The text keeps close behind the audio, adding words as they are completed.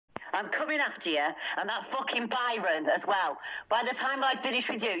I'm coming after you, and that fucking Byron as well. By the time I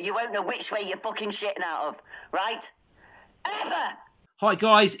finish with you, you won't know which way you're fucking shitting out of, right? Ever! Hi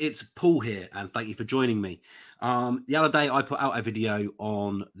guys, it's Paul here, and thank you for joining me. The other day I put out a video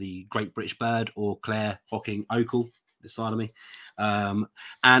on the Great British Bird, or Clare, Hocking, Okell, this side of me.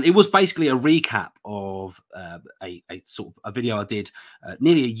 And it was basically a recap of a sort of a video I did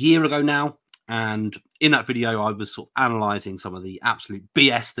nearly a year ago now. And in that video, I was sort of analysing some of the absolute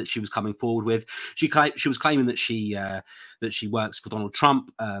BS that she was coming forward with. She was claiming that she works for Donald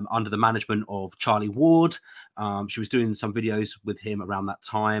Trump under the management of Charlie Ward. She was doing some videos with him around that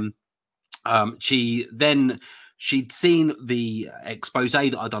time. She'd seen the expose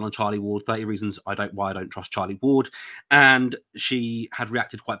that I'd done on Charlie Ward, 30 Reasons Why I Don't Trust Charlie Ward, and she had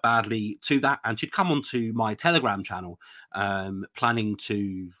reacted quite badly to that. And she'd come onto my Telegram channel, planning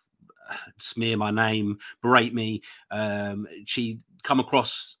to smear my name, berate me. She'd come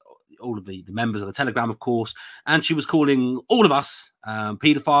across all of the members of the Telegram, of course, and she was calling all of us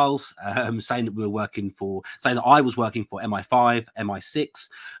paedophiles, saying that I was working for MI5, MI6.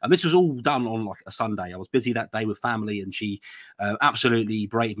 And this was all done on like a Sunday. I was busy that day with family, and she absolutely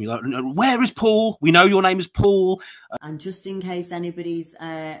berated me. Like, where is Paul? We know your name is Paul. And just in case anybody's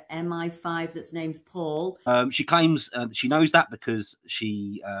MI5 that's name's Paul. She claims that she knows that because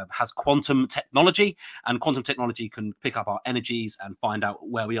she has quantum technology, and quantum technology can pick up our energies and find out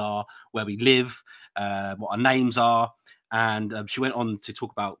where we are, where we live, what our names are. And she went on to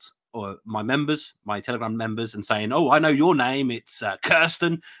talk about my members, my Telegram members, and saying, "Oh, I know your name. It's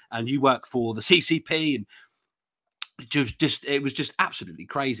Kirsten, and you work for the CCP." And it was just absolutely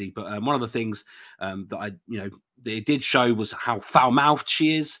crazy. But one of the things that it did show was how foul-mouthed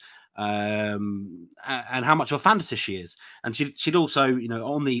she is, and how much of a fantasist she is. And she'd also,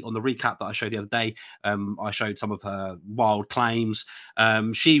 on the recap that I showed the other day, I showed some of her wild claims.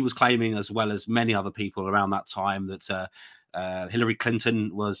 She was claiming, as well as many other people around that time, that Hillary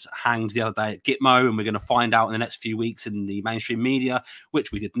Clinton was hanged the other day at Gitmo, and we're going to find out in the next few weeks in the mainstream media,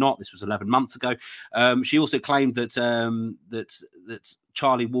 which we did not. This was 11 months ago. She also claimed that that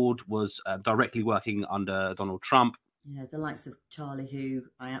Charlie Ward was directly working under Donald Trump. Yeah, the likes of Charlie, who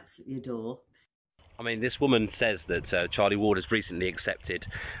I absolutely adore. I mean, this woman says that Charlie Ward has recently accepted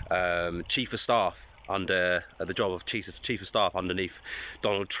chief of staff under the job of chief of staff underneath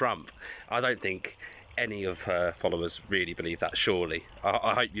Donald Trump. I don't think any of her followers really believe that, surely.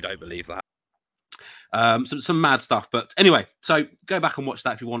 I hope you don't believe that. Some mad stuff. But anyway, so go back and watch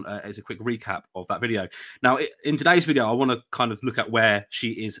that if you want, as a quick recap of that video. Now, in today's video, I want to kind of look at where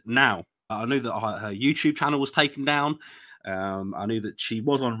she is now. I knew that her YouTube channel was taken down. I knew that she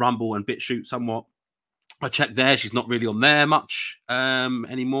was on Rumble and BitChute somewhat. I checked there. She's not really on there much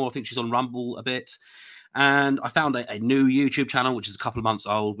anymore. I think she's on Rumble a bit. And I found a new YouTube channel, which is a couple of months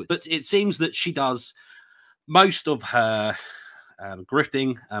old. But it seems that she does most of her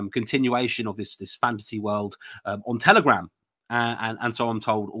grifting, continuation of this fantasy world on Telegram. And so I'm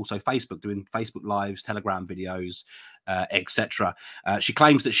told also Facebook, doing Facebook Lives, Telegram videos, etc. She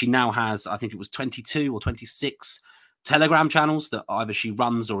claims that she now has, I think it was 22 or 26 Telegram channels that either she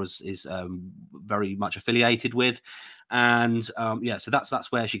runs or is very much affiliated with. And yeah, so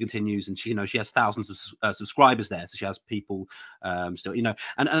that's where she continues, and she has thousands of subscribers there. So she has people still, and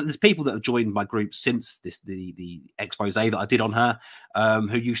there's people that have joined my group since the expose that I did on her,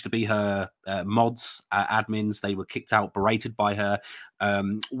 who used to be her mods, admins. They were kicked out, berated by her.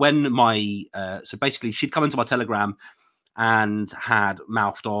 So basically she'd come into my Telegram and had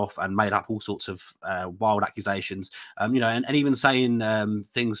mouthed off and made up all sorts of wild accusations, and even saying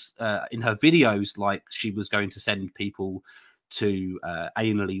things in her videos, like she was going to send people to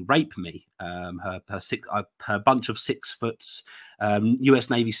anally rape me. Her bunch of 6 foot US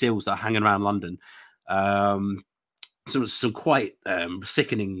Navy SEALs that are hanging around London. Some quite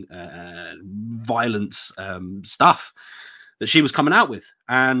sickening violence stuff that she was coming out with.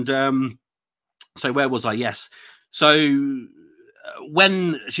 And so where was I? Yes. So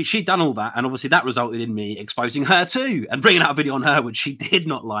when she'd done all that, and obviously that resulted in me exposing her too and bringing out a video on her, which she did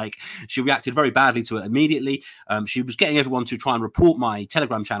not like. She reacted very badly to it immediately. She was getting everyone to try and report my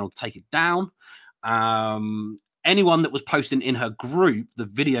Telegram channel to take it down. Anyone that was posting in her group the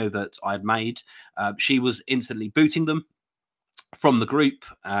video that I had made, she was instantly booting them from the group.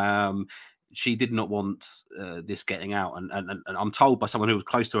 She did not want this getting out, and I'm told by someone who was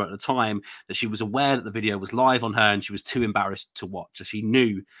close to her at the time that she was aware that the video was live on her, and she was too embarrassed to watch. So she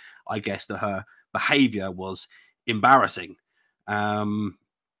knew, I guess, that her behavior was embarrassing.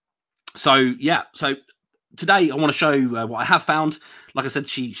 So yeah, so today I want to show what I have found. Like I said,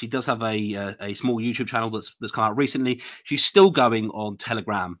 she does have a small YouTube channel that's come out recently. She's still going on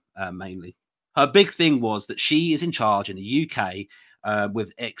Telegram mainly. Her big thing was that she is in charge in the UK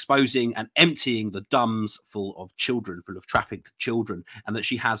with exposing and emptying the dumbs full of children, full of trafficked children, and that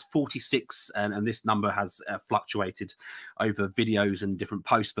she has 46, and this number has fluctuated over videos and different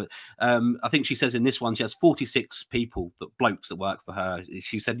posts. But I think she says in this one she has 46 people, blokes that work for her.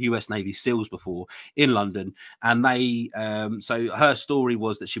 She said US Navy SEALs before in London, and they so her story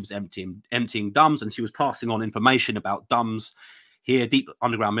was that she was emptying dumbs, and she was passing on information about dumbs here, deep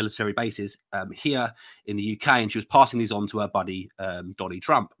underground military bases here in the UK, and she was passing these on to her buddy Donald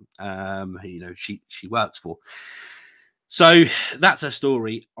Trump, who she works for. So that's her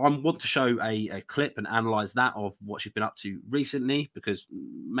story. I want to show a clip and analyze that of what she's been up to recently, because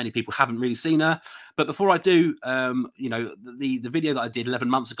many people haven't really seen her. But before I do, the video that I did 11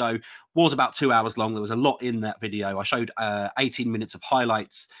 months ago was about 2 hours long. There was a lot in that video. I showed 18 minutes of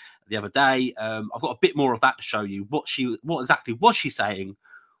highlights the other day. I've got a bit more of that to show you. What exactly was she saying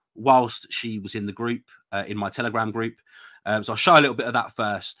whilst she was in the group, in my Telegram group. So I'll show a little bit of that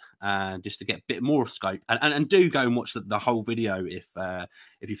first, just to get a bit more of scope. And do go and watch the whole video if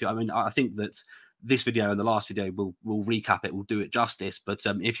you feel. I mean, I think that this video and the last video will recap it, will do it justice. But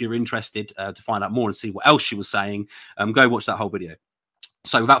if you're interested to find out more and see what else she was saying, go watch that whole video.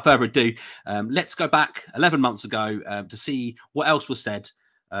 So without further ado, let's go back 11 months ago to see what else was said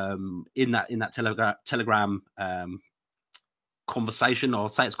in that Telegram conversation. Or I'll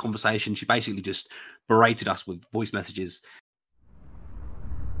say it's conversation. She basically just berated us with voice messages.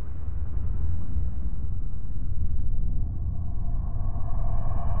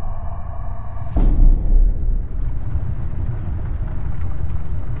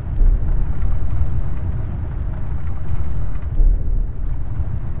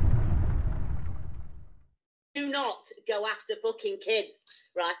 Do not go after fucking kids,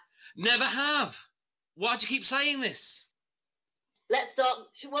 right? Never have. Why do you keep saying this? Let's start.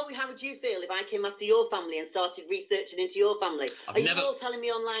 How would you feel if I came after your family and started researching into your family? Are you all telling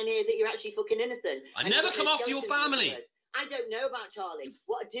me online here that you're actually fucking innocent? I never come after your family. I don't know about Charlie.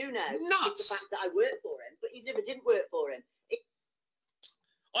 What I do know Nuts. is the fact that I work for him, but you never didn't work for him.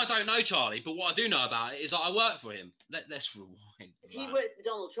 I don't know Charlie, but what I do know about it is that I work for him. Let's rewind. He works for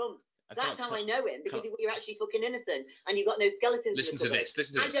Donald Trump. That's how I know him, because you're actually fucking innocent and you've got no skeletons. Listen to this.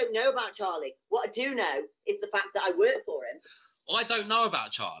 I don't know about Charlie. What I do know is the fact that I work for him. I don't know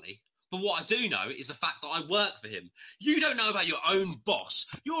about Charlie, but what I do know is the fact that I work for him. You don't know about your own boss.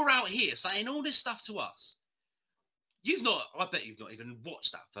 You're out here saying all this stuff to us. I bet you've not even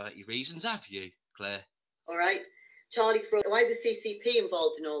watched that 30 Reasons, have you, Claire? All right. Charlie Fraud. Why is the CCP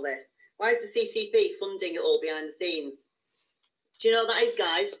involved in all this? Why is the CCP funding it all behind the scenes? Do you know what that is,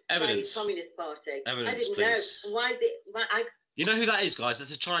 guys? Evidence. Chinese Communist Party. Evidence, I didn't please. know. Why is it? You know who that is, guys? That's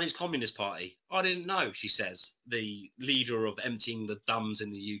the Chinese Communist Party. I didn't know, she says. The leader of emptying the dumbs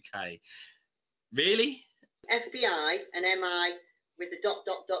in the UK. Really? FBI and MI with the ...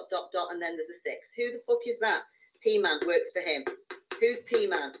 and then there's a 6. Who the fuck is that? P-Man works for him. Who's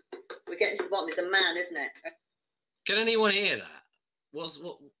P-Man? We're getting to the bottom. It's a man, isn't it? Can anyone hear that?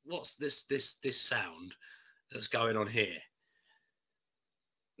 What's this sound that's going on here?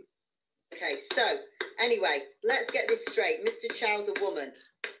 Okay, so anyway, let's get this straight. Mr. Chow's a woman.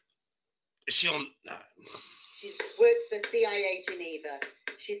 Is she on? No. She works for CIA Geneva.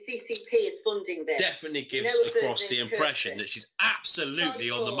 She's CCP is funding this. Definitely gives across the impression that she's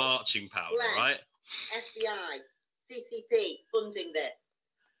absolutely on the marching powder, right? FBI, CCP funding this.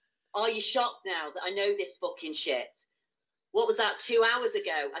 Are you shocked now that I know this fucking shit? What was that 2 hours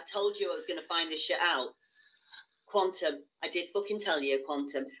ago? I told you I was going to find this shit out. Quantum. I did fucking tell you,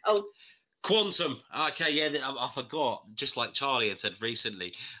 Quantum. Oh. Quantum. Okay, yeah, I forgot. Just like Charlie had said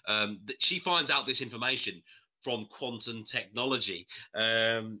recently, that she finds out this information from quantum technology.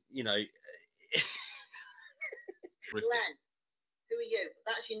 Glenn, who are you?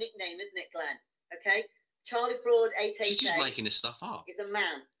 That's your nickname, isn't it, Glenn? Okay? Charlie Fraud 888. She's just making this stuff up. Is a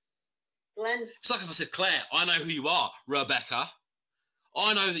man. Glenn. It's like if I said, Claire, I know who you are, Rebecca.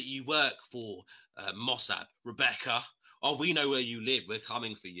 I know that you work for Mossad, Rebecca. Oh, we know where you live. We're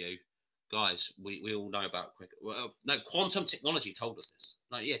coming for you. Guys, we all know about no, quantum technology told us this.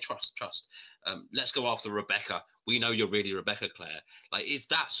 Like, yeah, trust. Let's go after Rebecca. We know you're really Rebecca, Claire. Like, it's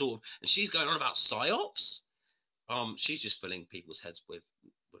that sort of, and she's going on about psyops. She's just filling people's heads with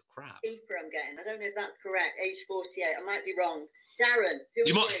crap. Deeper I'm getting. I don't know if that's correct. Age 48. I might be wrong. Darren, who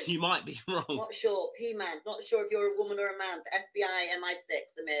are you? You might be wrong. Not sure. P-Man. Not sure if you're a woman or a man. FBI, MI6,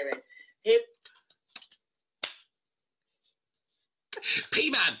 the mirror. Here.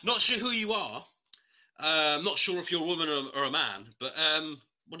 P-Man, not sure who you are. I'm not sure if you're a woman or a man, but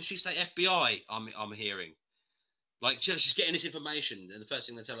what did she say? FBI. I'm hearing. Like she's getting this information, and the first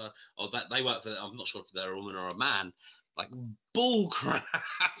thing they tell her, oh, that they work for. I'm not sure if they're a woman or a man. Like bull crap,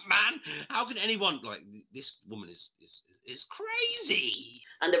 man. How can anyone like this woman is crazy?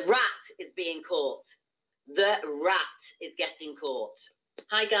 And the rat is being caught. The rat is getting caught.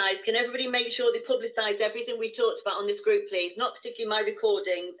 Hi guys, can everybody make sure they publicise everything we talked about on this group, please? Not particularly my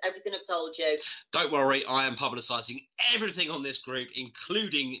recording, everything I've told you. Don't worry, I am publicising everything on this group,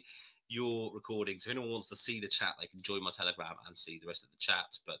 including your recordings. If anyone wants to see the chat, they can join my Telegram and see the rest of the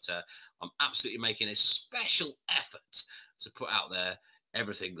chat. But I'm absolutely making a special effort to put out there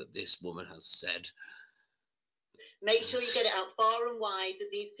everything that this woman has said. Make sure you get it out far and wide that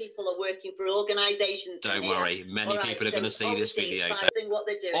these people are working for organisations. Don't worry, many people are going to see this video. What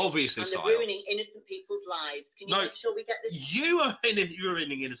they're doing, obviously, and they're ruining innocent people's lives. Can you make sure we get this? You are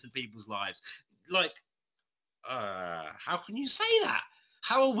ruining innocent people's lives. Like, how can you say that?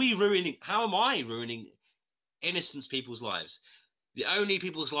 How are we ruining? How am I ruining innocent people's lives? The only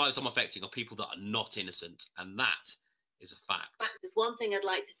people's lives I'm affecting are people that are not innocent, and that is a fact. There's one thing I'd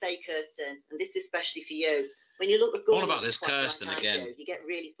like to say, Kirsten, and this is especially for you. When you look at what about this Kirsten like again? You get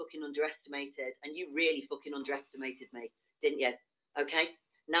really fucking underestimated, and you really fucking underestimated me, didn't you? Okay.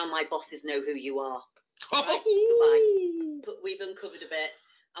 Now my bosses know who you are. Right? Goodbye. But we've uncovered a bit.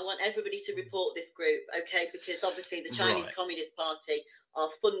 I want everybody to report this group, okay? Because obviously the Chinese Communist Party are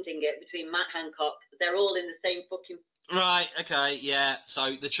funding it between Matt Hancock. They're all in the same fucking... Right, okay, yeah.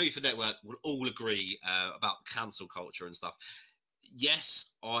 So the Truth and Network will all agree about cancel culture and stuff.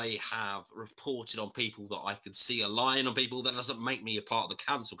 Yes, I have reported on people that I could see a line on people. That doesn't make me a part of the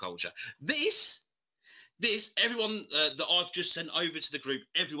cancel culture. This, everyone that I've just sent over to the group,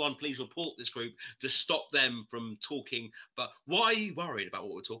 everyone please report this group to stop them from talking. But why are you worried about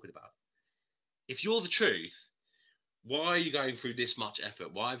what we're talking about? If you're the truth, why are you going through this much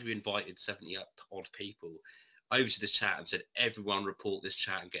effort? Why have you invited 70 odd people over to this chat and said, everyone report this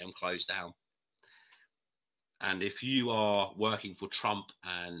chat and get them closed down? And if you are working for Trump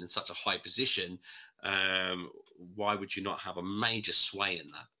and in such a high position, why would you not have a major sway in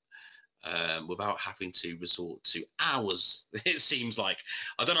that without having to resort to hours? It seems like.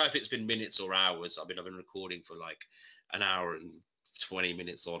 I don't know if it's been minutes or hours. I've been recording for like an hour and 20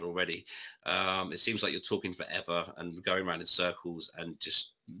 minutes odd already. It seems like you're talking forever and going around in circles and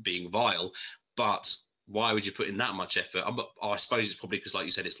just being vile. But why would you put in that much effort? I suppose it's probably because, like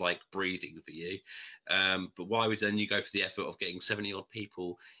you said, it's like breathing for you. But why would then you go for the effort of getting 70 odd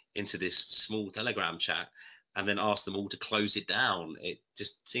people into this small Telegram chat and then ask them all to close it down? It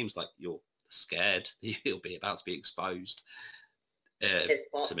just seems like you're scared that you'll be about to be exposed.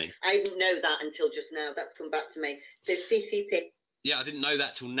 To me, I didn't know that until just now. That's come back to me. So CCP. Yeah, I didn't know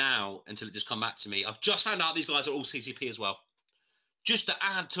that till now, until it just come back to me. I've just found out these guys are all CCP as well. Just to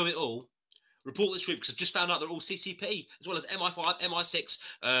add to it all, report this group, because I've just found out they're all CCP, as well as MI5,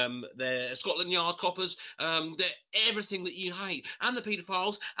 MI6, they're Scotland Yard coppers, they're everything that you hate, and the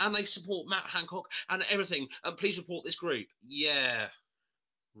paedophiles, and they support Matt Hancock, and everything. Please report this group. Yeah,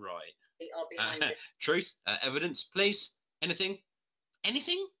 right. Truth, evidence, please. Anything?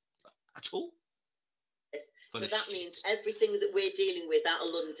 Anything at all? So that means everything that we're dealing with out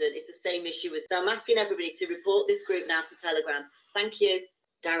of London is the same issue as. So I'm asking everybody to report this group now to Telegram. Thank you.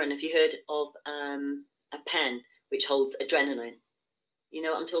 Darren, have you heard of a pen which holds adrenaline? You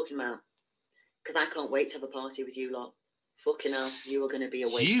know what I'm talking about? Because I can't wait to have a party with you lot. Fucking hell, you are going to be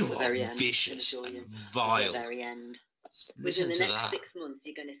awake to the very end. Vicious and vile. At the very end. Listen Within the to next that. 6 months,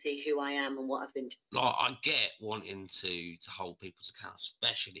 you're going to see who I am and what I've been doing. Like, I get wanting to hold people to account,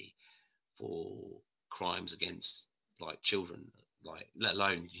 especially for crimes against like children, like let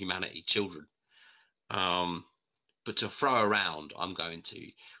alone humanity, children. But to throw around, I'm going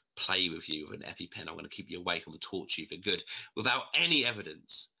to play with you with an EpiPen. I'm going to keep you awake and torture you for good without any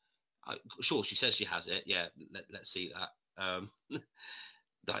evidence. Sure, she says she has it. Yeah, let's see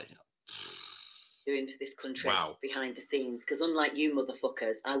that. Doing to this country behind the scenes, because unlike you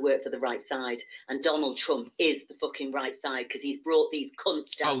motherfuckers, I work for the right side, and Donald Trump is the fucking right side because he's brought these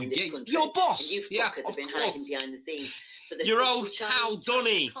cunts down in this country. Your boss, and you fuckers have been hiding behind the scenes. Your old pal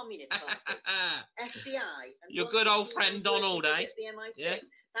Donny, Communist Party, FBI, and your good old friend Donald, eh? Yeah.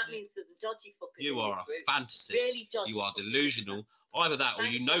 That means that the dodgy fuckers. You are a fantasist. Really dodgy. You are delusional. Either that, or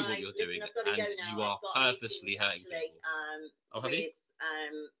you know what you're doing, and you are purposefully hurting people. Have you?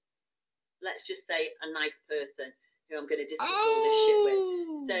 Let's just say a nice person who I'm going to discuss all this shit with.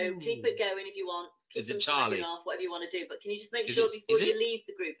 So keep it going if you want. Keep Is it Charlie? Off, whatever you want to do. But can you just make sure before you leave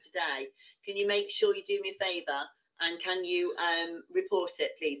the group today, can you make sure you do me a favour and can you report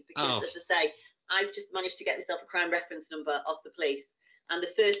it, please? Because as I say, I've just managed to get myself a crime reference number off the police. And the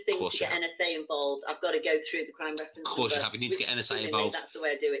first thing to get NSA involved, I've got to go through the crime reference number. Of course you have. You need to get NSA involved. That's the way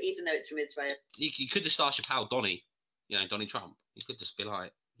I do it, even though it's from Israel. You could just ask your pal Donny, you know, Donny Trump. You could just be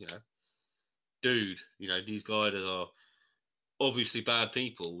like, you know, dude, you know, these guys are obviously bad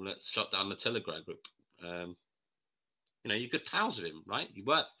people. Let's shut down the Telegram group. You know, you're good pals with him, right? You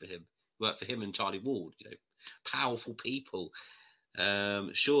work for him. You work for him and Charlie Ward, you know, powerful people.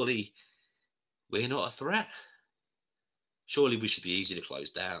 Surely we're not a threat. Surely we should be easy to close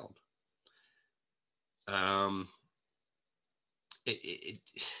down.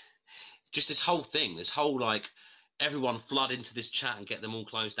 Just this whole thing, this whole, like, everyone flood into this chat and get them all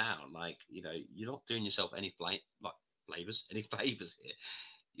closed down. Like, you know, you're not doing yourself any favors here.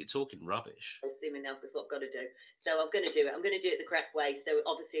 You're talking rubbish. Assuming now that's what I've got to do. So I'm going to do it. I'm going to do it the correct way. So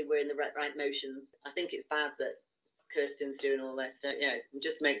obviously we're in the right motions. I think it's bad that Kirsten's doing all this. Don't you know? It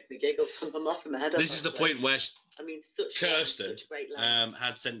just makes me giggle. I'm laughing my head off. This is the point where Kirsten such a great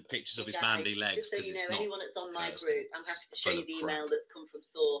had sent pictures of his manly legs. Just so you know, anyone that's on my group, I'm happy to show you the email crap. that's come from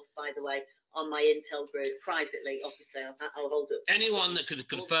Source, by the way, on my Intel group privately. Obviously, I'll hold it. Anyone that could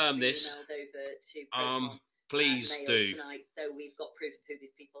confirm this, please do. Tonight, so we've got proof of who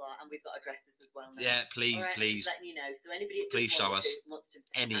these people are, and we've got addresses as well now. Yeah, please, right, please. Letting you know. So anybody please show us wants to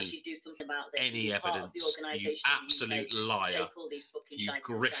any do something about this, any evidence. You absolute liar. You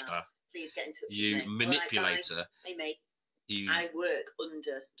grifter. Please get in touch you with me. manipulator. Right, hey mate. I work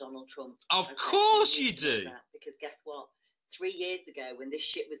under Donald Trump. Of course you do. Because guess what? 3 years ago, when this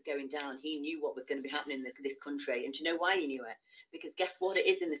shit was going down, he knew what was going to be happening in this country. And do you know why he knew it? Because guess what it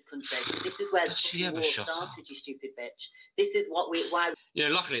is in this country? This is where the fucking war started, you stupid bitch. This is why. You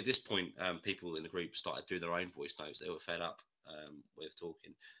know, luckily at this point, people in the group started doing their own voice notes. They were fed up with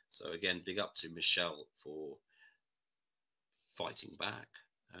talking. So again, big up to Michelle for fighting back,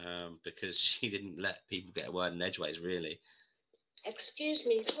 because she didn't let people get a word in edgeways, really. Excuse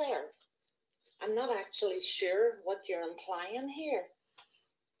me, Claire. I'm not actually sure what you're implying here.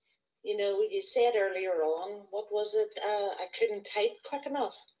 You know, you said earlier on, what was it? I couldn't type quick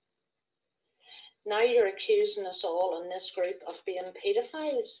enough. Now you're accusing us all in this group of being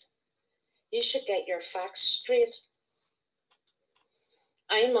paedophiles. You should get your facts straight.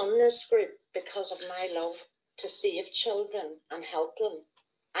 I'm on this group because of my love to save children and help them.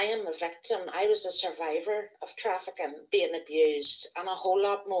 I am a victim. I was a survivor of trafficking, being abused, and a whole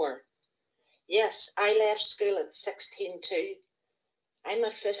lot more. Yes, I left school at 16 too. I'm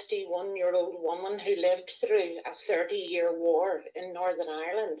a 51-year-old woman who lived through a 30-year war in Northern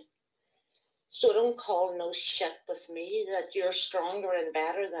Ireland. So don't call no shit with me that you're stronger and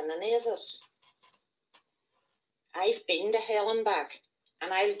better than any of us. I've been to hell and back,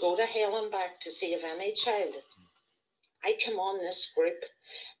 and I'll go to hell and back to save any child. I come on this group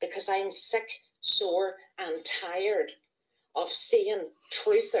because I'm sick, sore, and tired of seeing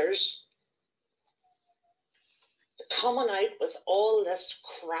truthers coming out with all this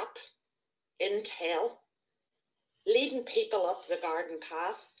crap intel, leading people up the garden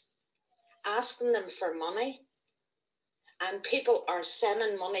path, asking them for money, and people are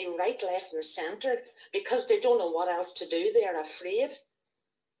sending money right, left, and centre because they don't know what else to do. They're afraid.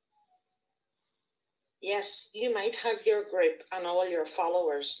 Yes, you might have your group and all your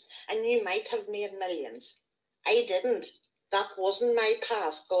followers, and you might have made millions. I didn't. That wasn't my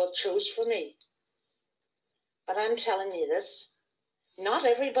path God chose for me. But I'm telling you this, not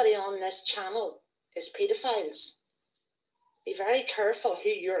everybody on this channel is paedophiles. Be very careful who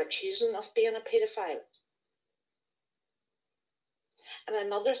you're accusing of being a paedophile. And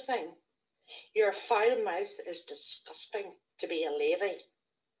another thing, your foul mouth is disgusting to be a lady.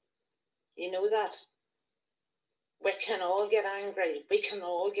 You know that? We can all get angry. We can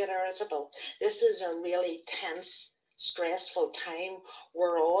all get irritable. This is a really tense, stressful time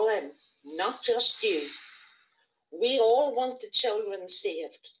we're all in, not just you. We all want the children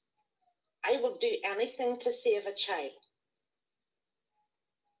saved. I will do anything to save a child.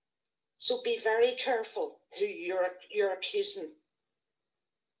 So be very careful who you're accusing.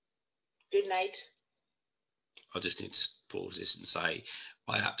 Good night. I just need to pause this and say,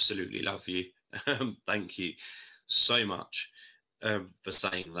 I absolutely love you. Thank you so much for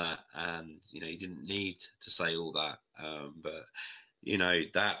saying that. And, you know, you didn't need to say all that. But, you know,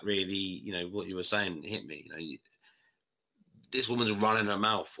 that really, you know, what you were saying hit me. You know, this woman's running her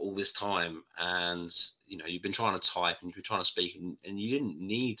mouth all this time, and you know you've been trying to type and you've been trying to speak, and you didn't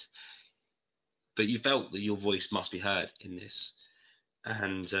need, but you felt that your voice must be heard in this,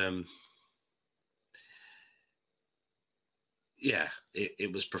 and yeah,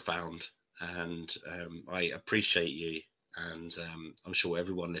 it was profound, and I appreciate you and I'm sure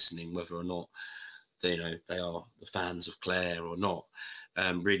everyone listening, whether or not they are the fans of Clare or not,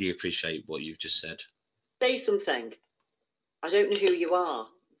 really appreciate what you've just said. Say something. I don't know who you are,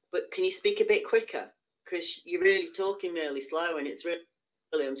 but can you speak a bit quicker? Because you're really talking really slow, and it's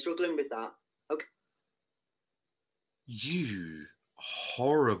really, I'm struggling with that. Okay. You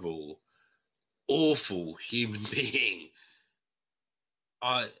horrible, awful human being.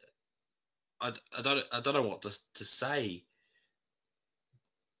 I don't know what to say.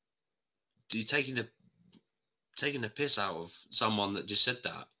 You're taking the piss out of someone that just said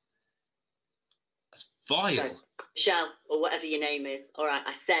that. That's vile. So, Michelle, or whatever your name is. All right,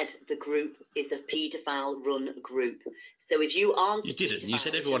 I said the group is a paedophile-run group. So if you aren't, you didn't. You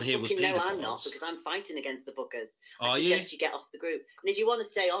said everyone here was paedophiles. No, I'm not, because I'm fighting against the bookers. Are I suggest you? you get off the group. And if you want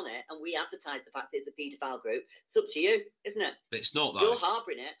to stay on it, and we advertise the fact that it's a paedophile group, it's up to you, isn't it? But it's not, though. You're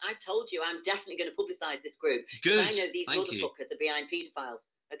harbouring it. I've told you I'm definitely going to publicise this group. Good. I know these motherfuckers are behind paedophiles.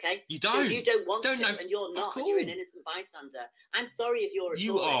 Okay? You don't. So you don't want to, know. and you're not. Cool. You're an innocent bystander. I'm sorry if you're a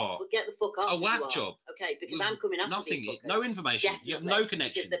You are. but get the fuck off. A whack job. Okay, because I'm coming after nothing. these fuckers. No information. Definitely. You have no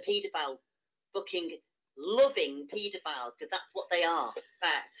connections. Because the paedophiles, fucking loving paedophiles, because that's what they are.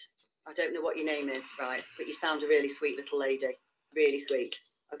 Fact. I don't know what your name is, right? But you sound a really sweet little lady. Really sweet.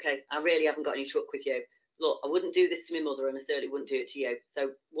 Okay, I really haven't got any truck with you. Look, I wouldn't do this to my mother, and I certainly wouldn't do it to you. So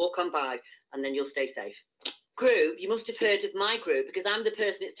walk on by, and then you'll stay safe. Group, you must have heard of my group, because I'm the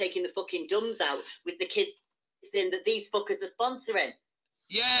person that's taking the fucking dumbs out with the kids in that these fuckers are sponsoring.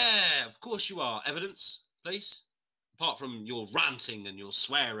 Yeah, of course you are. Evidence, please. Apart from your ranting and your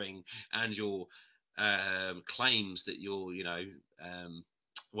swearing and your claims that you're,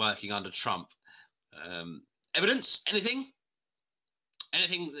 working under Trump. Evidence? Anything?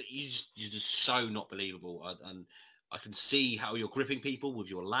 Anything that you're just so not believable. And I can see how you're gripping people with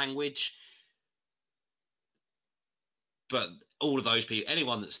your language. But all of those people,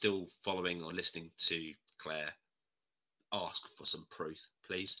 anyone that's still following or listening to Clare, ask for some proof,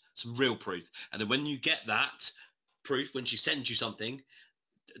 please. Some real proof. And then when you get that proof, when she sends you something,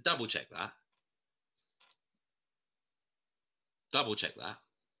 double check that. Double check that.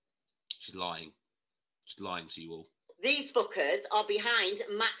 She's lying. She's lying to you all. These fuckers are behind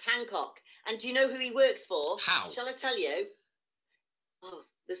Matt Hancock. And do you know who he works for? How? Shall I tell you? Oh,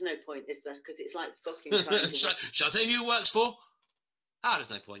 there's no point, is there? Because it's like fucking trying to... Shall I tell you who it works for? Ah, there's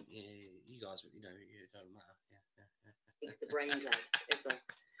no point. Yeah, you guys, you don't matter. It's the brain dead, is there?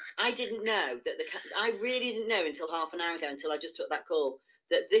 I didn't know that I really didn't know until half an hour ago, until I just took that call,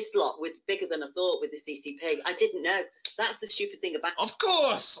 that this lot was bigger than I thought with the CCP. I didn't know. That's the stupid thing about... Of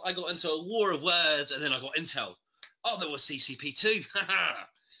course! I got into a war of words, and then I got intel. Oh, there was CCP too.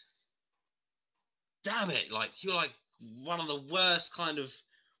 Damn it! Like, you're like one of the worst kind of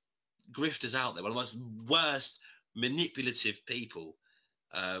grifters out there. One of the most worst manipulative people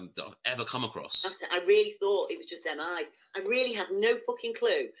that I've ever come across. I really thought it was just MI. I really had no fucking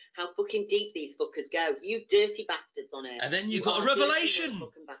clue how fucking deep these fuckers go. You dirty bastards on it. And then you got a revelation.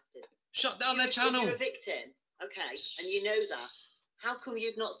 Fucking bastards. Shut down their channel. You're a victim, okay, and you know that. How come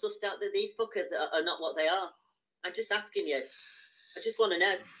you've not sussed out that these fuckers are not what they are? I'm just asking you. I just want to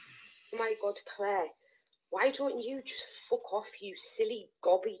know. Oh my God, Claire, why don't you just fuck off, you silly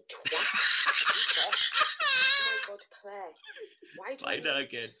gobby twat? Oh my God, Claire, why don't you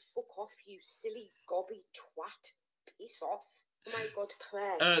again. fuck off, you silly gobby twat? Piss off. Oh my God,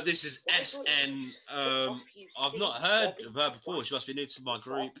 Claire. This is SN. I've not heard of her before. She must be new to my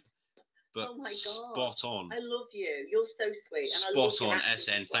group. But oh my God. Spot on. I love you. You're so sweet. And spot on,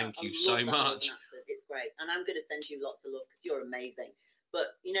 SN. Thank you so much. It's great. And I'm going to send you lots of love because you're amazing.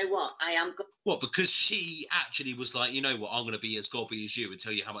 But you know what? I am... What? Because she actually was like, you know what? I'm going to be as gobby as you and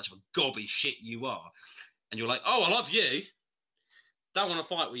tell you how much of a gobby shit you are. And you're like, oh, I love you. Don't want to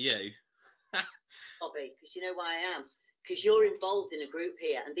fight with you. Gobby, because you know why I am? Because you're involved in a group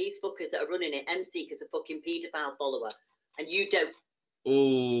here. And these fuckers that are running it, MC is a fucking paedophile follower. And you don't...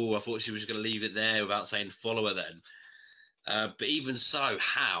 Oh, I thought she was going to leave it there without saying follower then. But even so,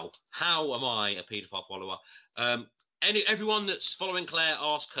 how? How am I a paedophile follower? Everyone that's following Clare,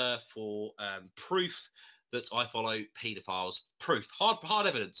 ask her for proof that I follow paedophiles. Proof. Hard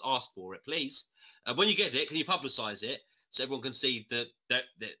evidence. Ask for it, please. When you get it, can you publicise it so everyone can see that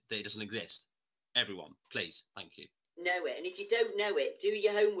it doesn't exist? Everyone, please. Thank you. Know it. And if you don't know it, do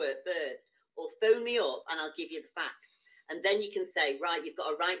your homework first. Or phone me up and I'll give you the facts. And then you can say, right, you've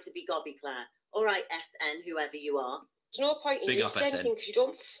got a right to be gobby, Clare. All right, SN, whoever you are. There's no point in Big you up, saying SN. anything because you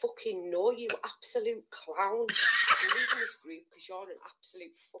don't fucking know, you absolute clown. You're leaving this group because you're an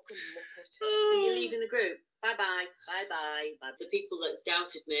absolute fucking muppet. Are you leaving the group? Bye-bye. Bye-bye. The people that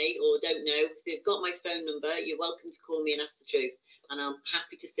doubted me or don't know, if they've got my phone number, you're welcome to call me and ask the truth. And I'm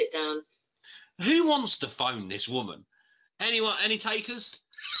happy to sit down. Who wants to phone this woman? Anyone? Any takers?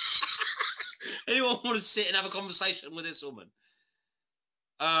 Anyone want to sit and have a conversation with this woman?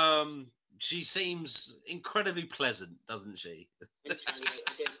 She seems incredibly pleasant, doesn't she? Retaliate.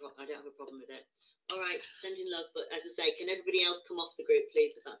 I don't have a problem with it. All right, sending love, but as I say, can everybody else come off the group,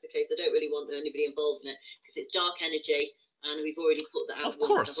 please, if that's the case? I don't really want anybody involved in it because it's dark energy, and we've already put that out. Of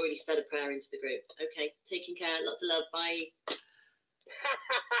course. I've already said a prayer into the group. Okay, taking care. Lots of love. Bye.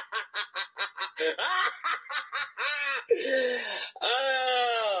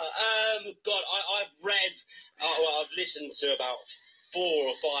 God, I've read, well, I've listened to about 4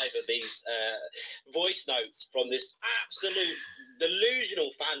 or 5 of these voice notes from this absolute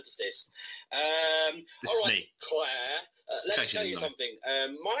delusional fantasist. This all is right, me. Claire, let me tell you something.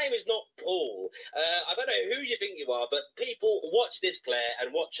 My name is not Paul. I don't know who you think you are, but people watch this, Claire,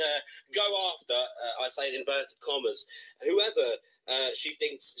 and watch her go after, I say in inverted commas, whoever she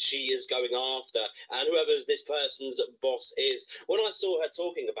thinks she is going after, and whoever this person's boss is. When I saw her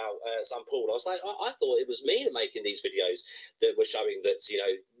talking about St. Paul, I was like, I thought it was me making these videos that were showing that, you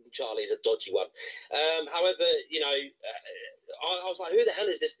know, Charlie's a dodgy one. However, you know, I was like, who the hell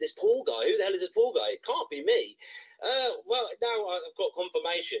is this Paul guy? Who the hell is this Paul guy? It can't be me. Well, now I've got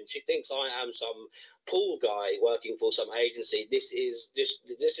confirmation. She thinks I am some Paul guy working for some agency. This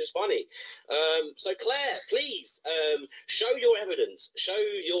is funny. So Claire, please show your evidence. Show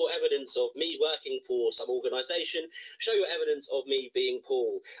your evidence of me working for some organisation. Show your evidence of me being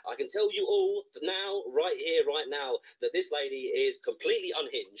Paul. I can tell you all now, right here, right now, that this lady is completely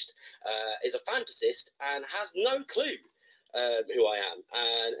unhinged, is a fantasist, and has no clue who I am,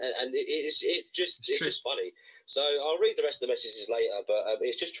 and it's just funny. So I'll read the rest of the messages later, but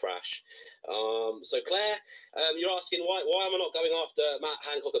it's just trash. So Claire, you're asking why am I not going after Matt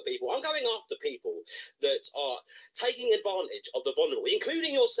Hancock and people? I'm going after people that are taking advantage of the vulnerable,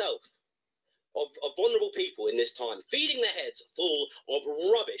 including yourself. Of vulnerable people in this time, feeding their heads full of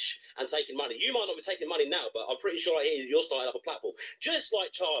rubbish and taking money. You might not be taking money now, but I'm pretty sure I hear you're starting up a platform, just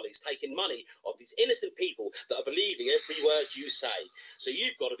like Charlie's taking money of these innocent people that are believing every word you say. So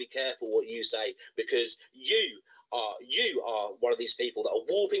you've got to be careful what you say, because you are one of these people that are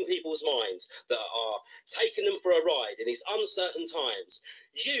warping people's minds, that are taking them for a ride in these uncertain times.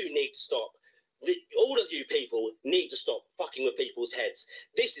 You need to stop. All of you people need to stop fucking with people's heads.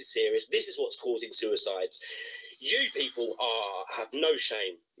 This is serious. This is what's causing suicides. You people have no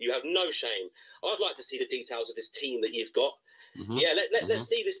shame. You have no shame. I'd like to see the details of this team that you've got. Yeah, let's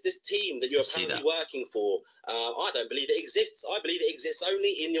see this team that you're apparently working for. I don't believe it exists. I believe it exists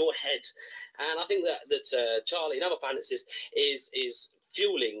only in your head. And I think that Charlie, another fantasist, is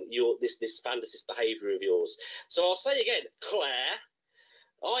fueling this fantasist behaviour of yours. So I'll say again, Claire,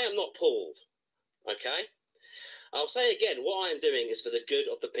 I am not Paul. Okay, I'll say again, what I am doing is for the good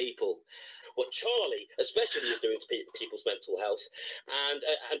of the people. What Charlie especially is doing to people's mental health,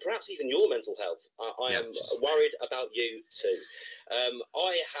 and perhaps even your mental health. I am worried about you too.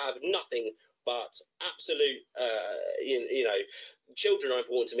 I have nothing but absolute, you know, children are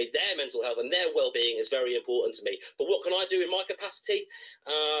important to me. Their mental health and their well-being is very important to me. But what can I do in my capacity?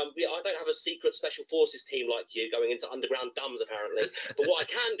 I don't have a secret special forces team like you going into underground dumbs, apparently. But what I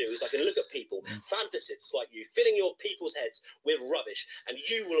can do is I can look at people, fantasists like you, filling your people's heads with rubbish, and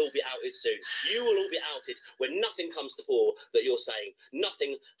you will all be outed soon. You will all be outed when nothing comes to fore that you're saying.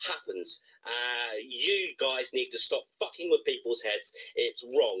 Nothing happens. You guys need to stop fucking with people's heads. It's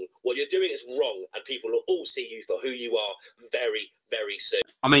wrong. What you're doing is wrong, and people will all see you for who you are very, very soon.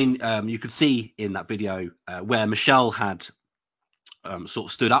 I mean, you could see in that video where Michelle had sort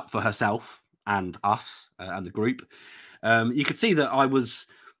of stood up for herself and us and the group. You could see that I was,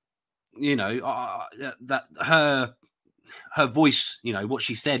 you know, that her voice, you know, what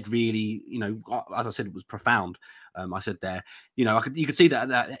she said really, you know, as I said, it was profound. I said there, you know, you could see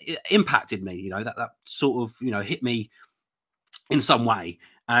that it impacted me, you know, that sort of, you know, hit me in some way.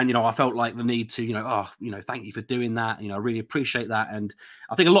 And, you know, I felt like the need to, you know, thank you for doing that. You know, I really appreciate that. And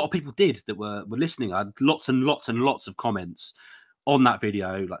I think a lot of people did that were listening. I had lots and lots and lots of comments on that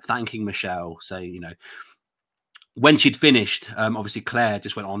video, like thanking Michelle, saying, you know, when she'd finished, obviously Claire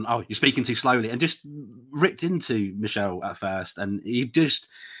just went on, oh, you're speaking too slowly, and just ripped into Michelle at first. And he just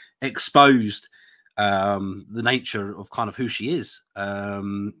exposed the nature of kind of who she is.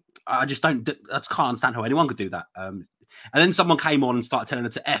 I just can't understand how anyone could do that. And then someone came on and started telling her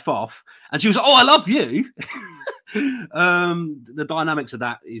to F off, and she was like, oh, I love you. The dynamics of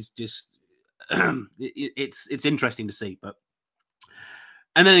that is just it's interesting to see. But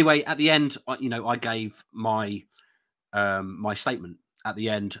and anyway, at the end, I gave my my statement at the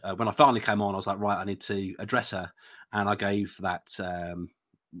end. When I finally came on, I was like, right, I need to address her, and I gave that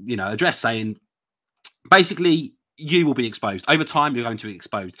address saying, basically, you will be exposed. Over time, you're going to be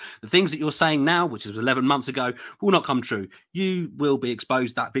exposed. The things that you're saying now, which was 11 months ago, will not come true. You will be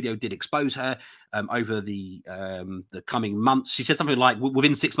exposed. That video did expose her over the coming months. She said something like,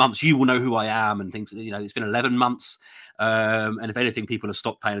 within 6 months, you will know who I am, and things. It's been 11 months. And if anything, people have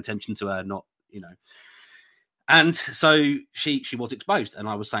stopped paying attention to her, not. And so she was exposed. And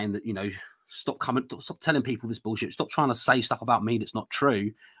I was saying that, stop telling people this bullshit. Stop trying to say stuff about me that's not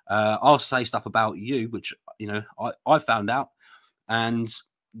true. I'll say stuff about you, which, I found out, and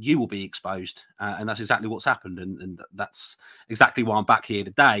you will be exposed. And that's exactly what's happened. And that's exactly why I'm back here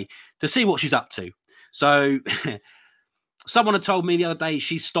today, to see what she's up to. So someone had told me the other day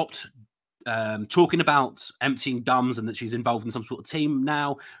she stopped talking about emptying dums and that she's involved in some sort of team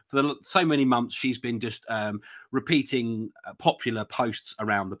now. For so many months, she's been just repeating popular posts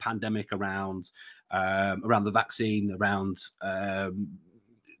around the pandemic, around the vaccine, around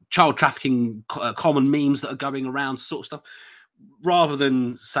child trafficking, common memes that are going around, sort of stuff, rather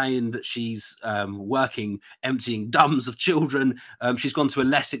than saying that she's working emptying dums of children. She's gone to a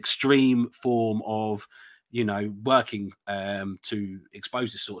less extreme form of working to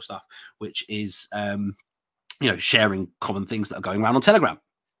expose this sort of stuff, which is sharing common things that are going around on Telegram.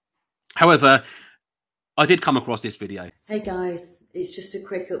 However, I did come across this video. Hey guys, it's just a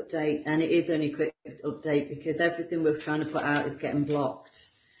quick update, and it is only a quick update because everything we're trying to put out is getting blocked.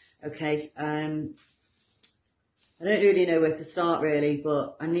 Okay, I don't really know where to start really,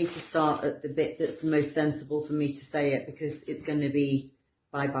 but I need to start at the bit that's the most sensible for me to say it, because it's going to be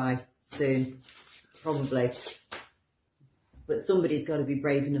bye-bye soon, probably. But somebody's got to be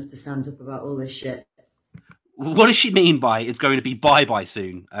brave enough to stand up about all this shit. What does she mean by it's going to be bye-bye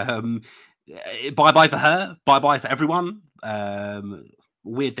soon? Bye-bye for her? Bye-bye for everyone?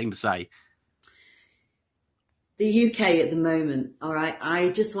 Weird thing to say. The UK at the moment, all right, I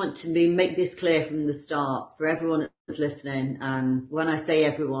just want to make this clear from the start for everyone that's listening. And when I say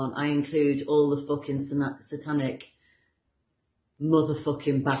everyone, I include all the fucking satanic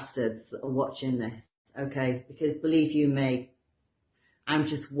motherfucking bastards that are watching this, okay? Because believe you me, I'm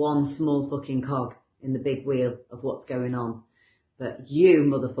just one small fucking cog in the big wheel of what's going on. But you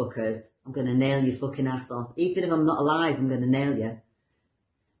motherfuckers, I'm going to nail your fucking ass on. Even if I'm not alive, I'm going to nail you.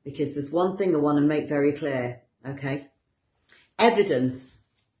 Because there's one thing I want to make very clear, okay? Evidence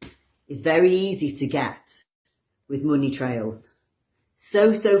is very easy to get with money trails.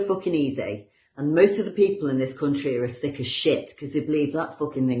 So fucking easy. And most of the people in this country are as thick as shit because they believe that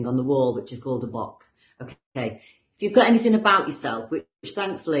fucking thing on the wall, which is called a box. Okay. If you've got anything about yourself, which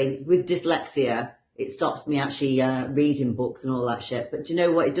thankfully with dyslexia, it stops me actually reading books and all that shit. But do you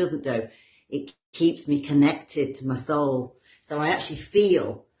know what it doesn't do? It keeps me connected to my soul. So I actually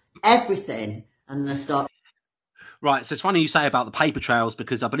feel everything, and then I start. Right, so it's funny you say about the paper trails,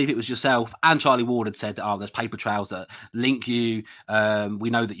 because I believe it was yourself and Charlie Ward had said, oh, there's paper trails that link you. We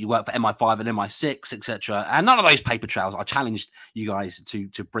know that you work for MI5 and MI6, etc. And none of those paper trails, I challenged you guys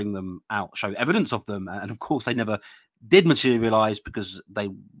to bring them out, show evidence of them. And of course, they never did materialize because they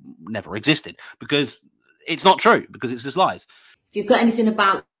never existed, because it's not true, because it's just lies. If you've got anything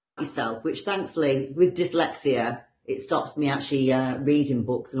about yourself, which thankfully with dyslexia, it stops me actually reading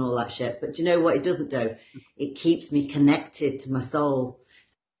books and all that shit. But do you know what it doesn't do? It keeps me connected to my soul.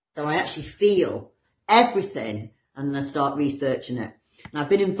 So I actually feel everything, and then I start researching it. And I've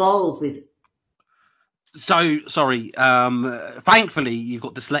been involved with. So, sorry, thankfully you've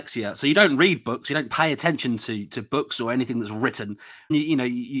got dyslexia, so you don't read books, you don't pay attention to books or anything that's written.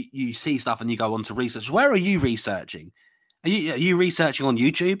 You see stuff and you go on to research. Where are you researching? Are you researching on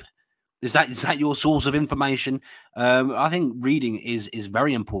YouTube? Is that your source of information? I think reading is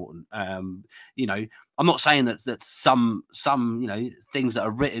very important. I'm not saying that some things that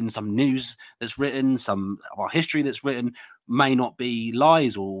are written, some news that's written, some of our history that's written may not be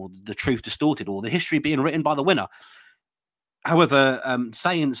lies or the truth distorted or the history being written by the winner. However,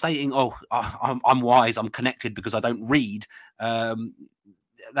 stating, oh, I'm wise, I'm connected because I don't read,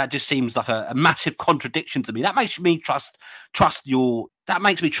 that just seems like a massive contradiction to me. That makes me trust you,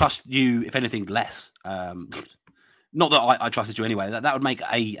 if anything, less. Not that I trusted you anyway. That would make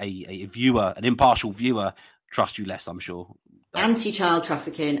a viewer, an impartial viewer, trust you less, I'm sure. Anti-child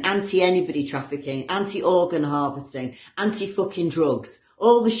trafficking, anti-anybody trafficking, anti-organ harvesting, anti-fucking drugs,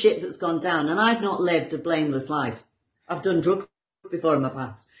 all the shit that's gone down. And I've not lived a blameless life. I've done drugs before in my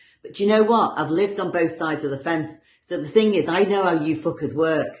past. But do you know what? I've lived on both sides of the fence. So the thing is, I know how you fuckers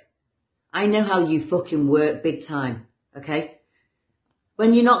work. I know how you fucking work big time, okay?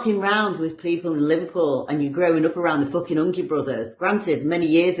 When you're knocking round with people in Liverpool and you're growing up around the fucking Unky brothers, granted, many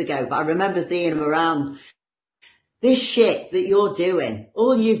years ago, but I remember seeing them around. This shit that you're doing,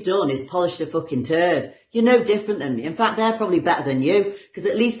 all you've done is polish a fucking turd. You're no different than me. In fact, they're probably better than you, because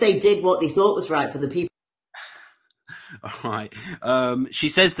at least they did what they thought was right for the people. All right. She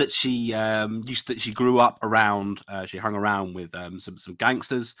says that she she grew up around, she hung around with some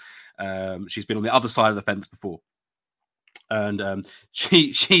gangsters. She's been on the other side of the fence before. And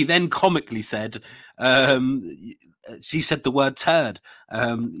she then comically said, she said the word turd.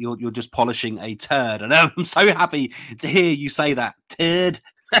 You're just polishing a turd. And I'm so happy to hear you say that, turd.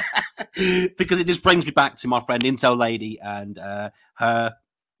 Because it just brings me back to my friend Intel Lady and her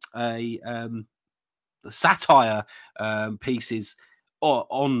satire pieces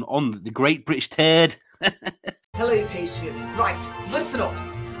on the Great British Turd. Hello, Patriots. Right, listen up.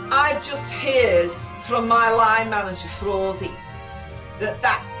 I've just heard from my line manager, Fraudy,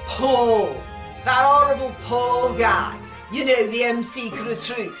 that Paul, that horrible Paul guy, you know, the MC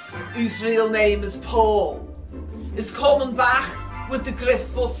Recruit, whose real name is Paul, is coming back with the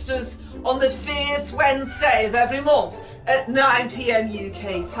Griftbusters on the first Wednesday of every month at 9 PM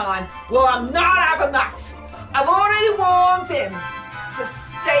UK time. Well, I'm not having that. I've already warned him to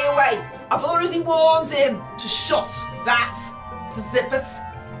stay away. I've already warned him to shut that, to zip it,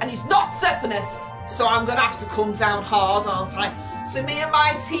 and he's not zipping it, so I'm going to have to come down hard, aren't I? So me and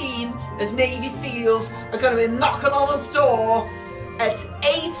my team of Navy SEALs are going to be knocking on his door at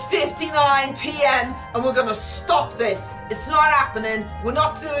 8:59 PM and we're going to stop this. It's not happening. We're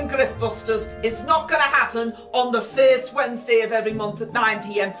not doing Griftbusters. It's not going to happen on the first Wednesday of every month at 9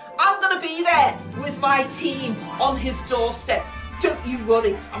 PM. I'm going to be there with my team on his doorstep. Don't you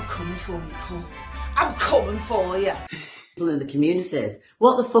worry. I'm coming for you, Paul. I'm coming for you. People in the communities.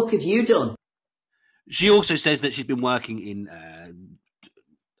 What the fuck have you done? She also says that she's been working in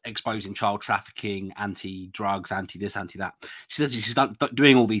exposing child trafficking, anti-drugs, anti-this, anti-that. She says she's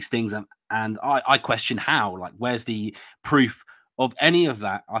doing all these things, and I question how. Like, where's the proof of any of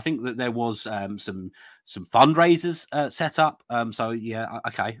that? I think that there was some fundraisers set up. So yeah,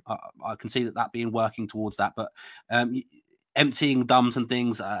 okay, I can see that being working towards that, but emptying dumps and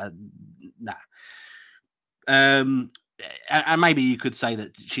things, nah. And maybe you could say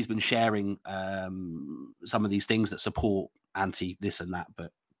that she's been sharing some of these things that support anti this and that,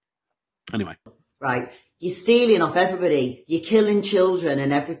 but anyway. Right, you're stealing off everybody, you're killing children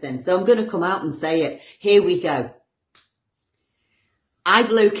and everything, so I'm going to come out and say it. Here we go. I've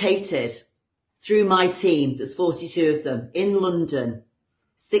located, through my team, there's 42 of them, in London,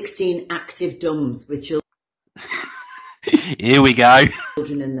 16 active DUMs with children. Here we go.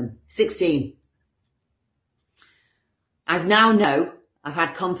 Children in them, 16. I've now I've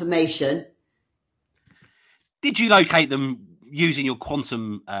had confirmation. Did you locate them using your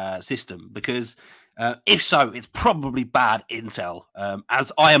quantum system? Because if so, it's probably bad intel,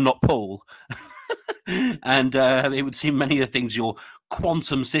 as I am not Paul. And it would seem many of the things your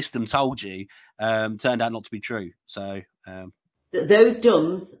quantum system told you turned out not to be true. So those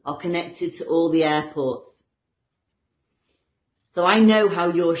DUMs are connected to all the airports. So I know how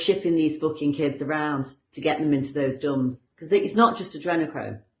you're shipping these fucking kids around to get them into those DUMs. Because it's not just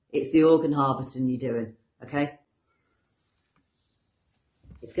adrenochrome. It's the organ harvesting you're doing. Okay?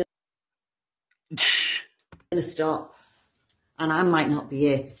 It's going to stop. And I might not be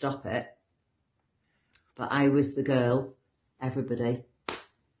here to stop it. But I was the girl, everybody,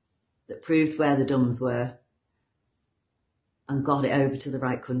 that proved where the DUMs were and got it over to the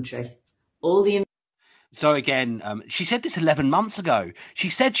right country. All the So again, she said this 11 months ago. She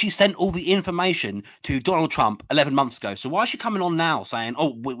said she sent all the information to Donald Trump 11 months ago. So why is she coming on now saying,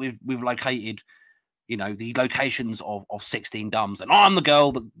 "Oh, we've located, you know, the locations of 16 DUMs, and I'm the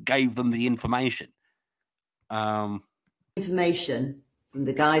girl that gave them the information"? Information from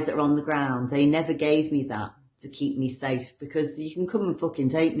the guys that are on the ground. They never gave me that to keep me safe, because you can come and fucking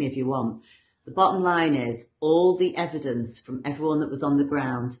take me if you want. The bottom line is, all the evidence from everyone that was on the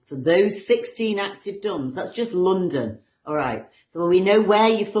ground for those 16 active DUMs, that's just London, all right? So we know where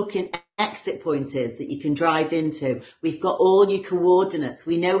your fucking exit point is that you can drive into. We've got all your coordinates.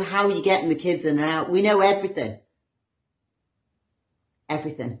 We know how you're getting the kids in and out. We know everything.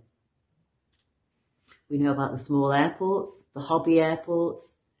 Everything. We know about the small airports, the hobby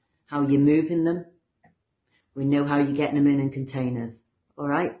airports, how you're moving them. We know how you're getting them in containers, all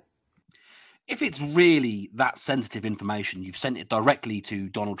right? If it's really that sensitive information, you've sent it directly to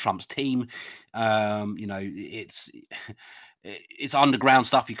Donald Trump's team. You know, it's underground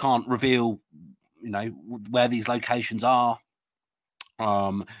stuff. You can't reveal where these locations are.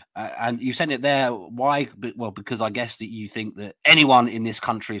 And you sent it there. Why? Well, because I guess that you think that anyone in this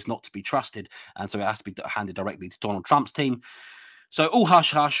country is not to be trusted, and so it has to be handed directly to Donald Trump's team. So all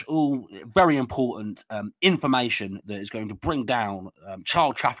hush hush, all very important information that is going to bring down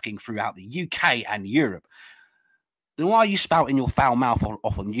child trafficking throughout the UK and Europe. Then why are you spouting your foul mouth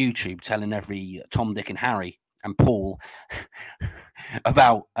off on YouTube, telling every Tom, Dick, and Harry and Paul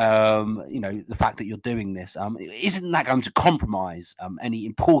about the fact that you're doing this? Isn't that going to compromise any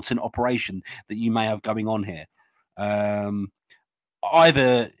important operation that you may have going on here?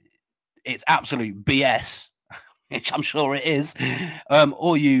 Either it's absolute BS, which I'm sure it is,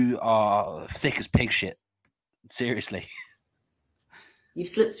 or you are thick as pig shit. Seriously. You've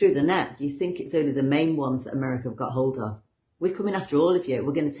slipped through the net. You think it's only the main ones that America have got hold of. We're coming after all of you.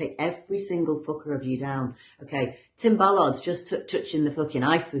 We're going to take every single fucker of you down. Okay, Tim Ballard's just touching the fucking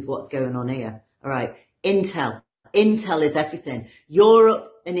ice with what's going on here. All right, Intel is everything.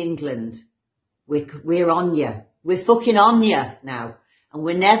 Europe and England, we're on you. We're fucking on you now. And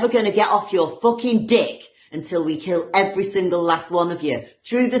we're never going to get off your fucking dick until we kill every single last one of you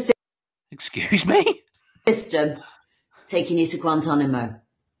through the Excuse me? System, taking you to Guantanamo,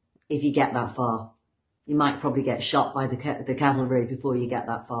 if you get that far. You might probably get shot by the cavalry before you get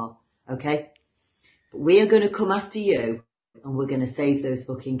that far, okay? But we are going to come after you, and we're going to save those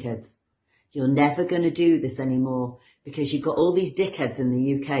fucking kids. You're never going to do this anymore, because you've got all these dickheads in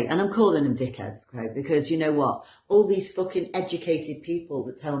the UK, and I'm calling them dickheads, Craig, because you know what? All these fucking educated people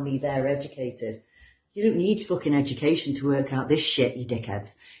that tell me they're educated. You don't need fucking education to work out this shit, you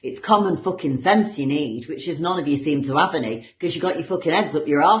dickheads. It's common fucking sense you need, which is none of you seem to have any, because you got your fucking heads up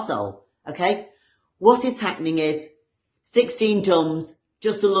your arsehole, okay? What is happening is 16 dumbs,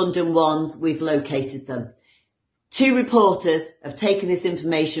 just the London ones, we've located them. 2 reporters have taken this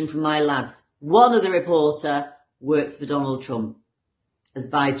information from my lads. One of the reporter works for Donald Trump,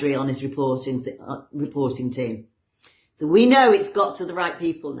 advisory on his reporting team. So we know it's got to the right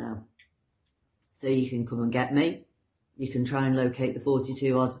people now. So you can come and get me. You can try and locate the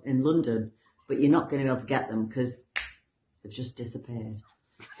 42 odd in London, but you're not going to be able to get them because they've just disappeared.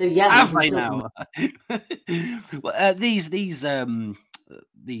 So yeah, have they now? Well, these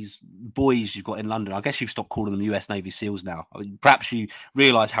boys you've got in London, I guess you've stopped calling them US Navy SEALs now. I mean, perhaps you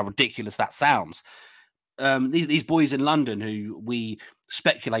realise how ridiculous that sounds. These boys in London who we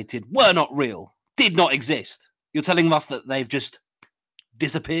speculated were not real, did not exist. You're telling us that they've just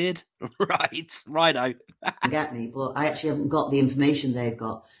disappeared? Righto. Get me, but I actually haven't got the information they've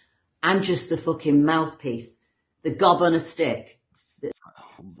got. I'm just the fucking mouthpiece, the gob on a stick.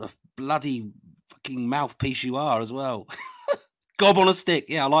 The bloody fucking mouthpiece you are as well. Gob on a stick.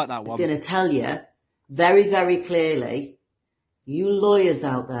 Yeah, I like that one. I'm going to tell you very, very clearly, you lawyers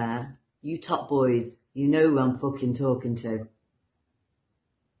out there, you top boys, you know who I'm fucking talking to.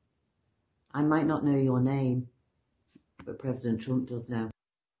 I might not know your name, but President Trump does now.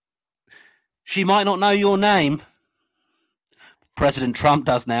 She might not know your name. President Trump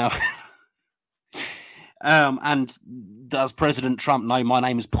does now. And does President Trump know my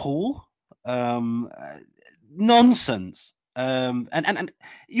name is Paul? Nonsense. And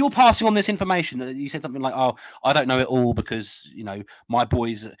you're passing on this information. You said something like, "Oh, I don't know it all because my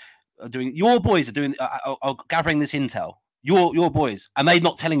boys are doing. Your boys are doing are gathering this intel. Your boys, and they're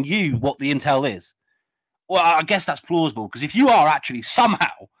not telling you what the intel is." Well, I guess that's plausible because if you are actually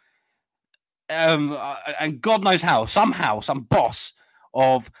somehow, and God knows how, somehow some boss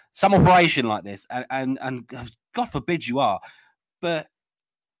of some operation like this, and God forbid you are, but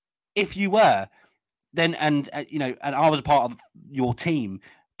if you were, then and I was a part of your team,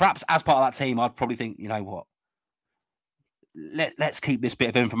 perhaps as part of that team, I'd probably think, you know what, let's keep this bit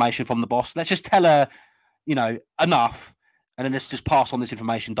of information from the boss. Let's just tell her, enough, and then let's just pass on this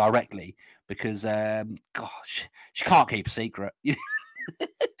information directly because, gosh, she can't keep a secret.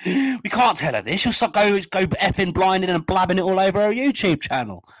 We can't tell her this. She'll go effing blinded and blabbing it all over her YouTube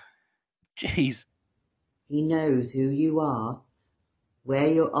channel. Jeez. He knows who you are, where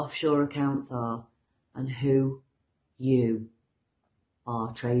your offshore accounts are, and who you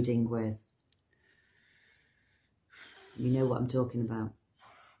are trading with. You know what I'm talking about.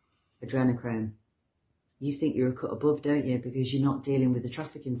 Adrenochrome. You think you're a cut above, don't you? Because you're not dealing with the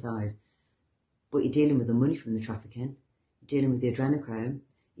trafficking side. But you're dealing with the money from the trafficking. You're dealing with the adrenochrome.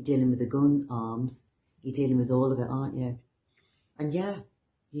 You're dealing with the gun arms. You're dealing with all of it, aren't you? And yeah,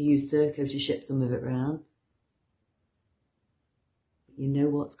 you use Serco to ship some of it around. But you know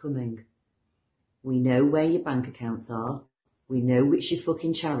what's coming. We know where your bank accounts are. We know which your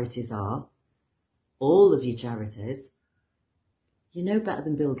fucking charities are. All of your charities. You're no better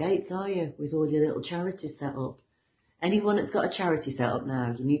than Bill Gates, are you? With all your little charities set up. Anyone that's got a charity set up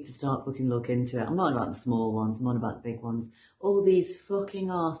now, you need to start fucking look into it. I'm not about the small ones, I'm not about the big ones. All these fucking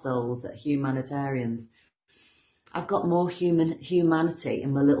arseholes that are humanitarians. I've got more humanity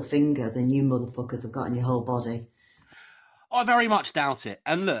in my little finger than you motherfuckers have got in your whole body. I very much doubt it.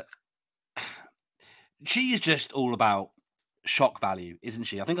 And look, she is just all about shock value, isn't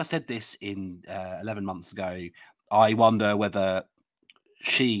she? I think I said this in 11 months ago. I wonder whether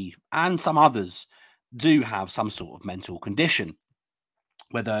she and some others do have some sort of mental condition.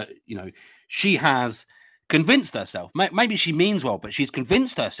 Whether, you know, she has convinced herself, maybe she means well, but she's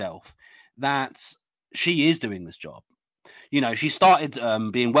convinced herself that she is doing this job. You know, she started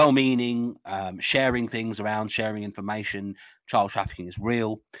being well-meaning, sharing things around, sharing information, child trafficking is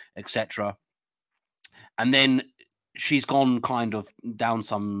real, etc. And then she's gone kind of down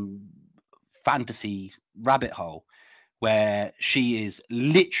some fantasy rabbit hole where she is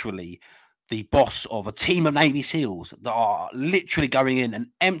literally the boss of a team of Navy SEALs that are literally going in and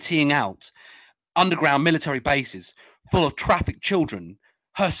emptying out underground military bases full of trafficked children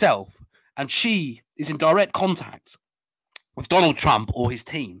herself. And she is in direct contact with Donald Trump or his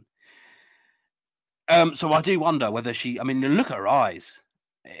team. So I do wonder whether she, I mean, look at her eyes.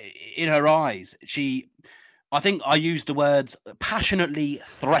 In her eyes, I think I used the words passionately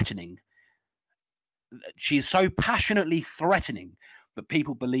threatening. She is so passionately threatening that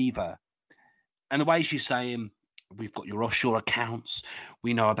people believe her. And the way she's saying, we've got your offshore accounts,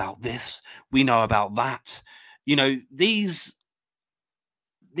 we know about this, we know about that. You know, these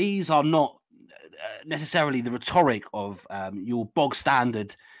are not necessarily the rhetoric of your bog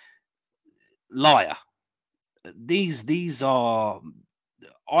standard liar. These are,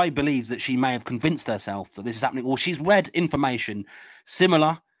 I believe that she may have convinced herself that this is happening, or she's read information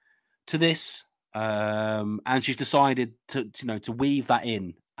similar to this, and she's decided to weave that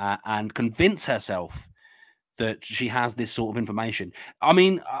in and convince herself that she has this sort of information. I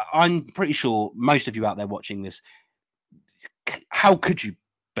mean, I'm pretty sure most of you out there watching this, how could you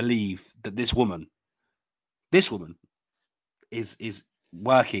believe that this woman is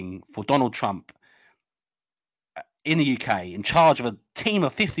working for Donald Trump in the UK, in charge of a team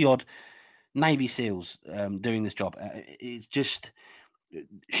of 50-odd Navy SEALs doing this job? It's just,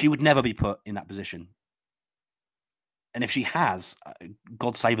 she would never be put in that position. And if she has,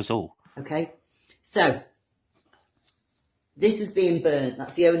 God save us all. Okay, so this is being burnt.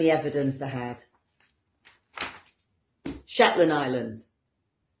 That's the only evidence I had. Shetland Islands,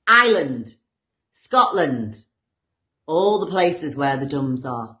 Ireland, Scotland, all the places where the dumbs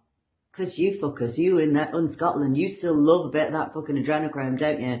are. Because you fuckers, you in Scotland, you still love a bit of that fucking adrenochrome,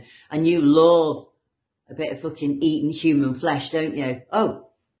 don't you? And you love a bit of fucking eating human flesh, don't you? Oh.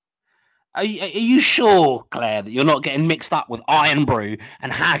 Are you sure, Claire, that you're not getting mixed up with Iron Brew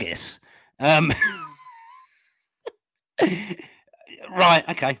and haggis? Right,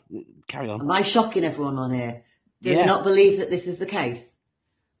 okay, carry on. Am I shocking everyone on here? Do they not believe that this is the case?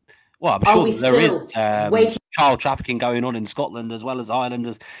 Well, I'm sure there is child trafficking going on in Scotland as well as Ireland,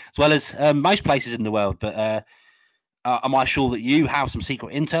 as well as most places in the world. But am I sure that you have some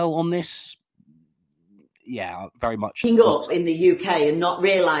secret intel on this? Yeah, very much. Up in the UK and not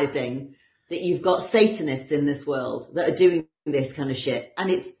realising that you've got Satanists in this world that are doing this kind of shit. And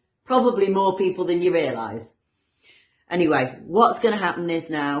it's probably more people than you realise. Anyway, what's going to happen is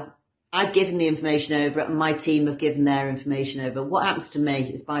now, I've given the information over and my team have given their information over. What happens to me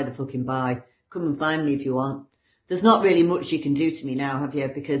is by the fucking by. Come and find me if you want. There's not really much you can do to me now, have you?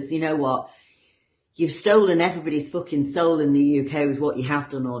 Because you know what? You've stolen everybody's fucking soul in the UK with what you have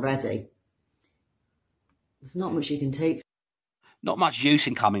done already. There's not much you can take. Not much use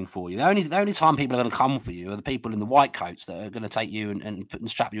in coming for you. The only time people are going to come for you are the people in the white coats that are going to take you and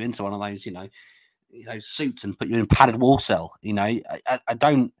strap you into one of those, suits and put you in a padded wall cell. I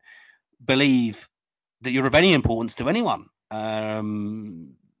don't believe that you're of any importance to anyone.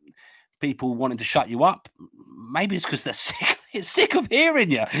 People wanting to shut you up, maybe it's because they're sick of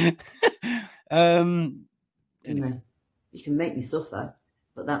hearing you. Anyway, you can make me suffer,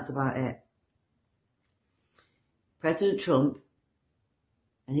 but that's about it. President Trump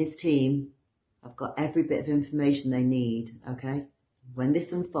and his team have got every bit of information they need, okay? When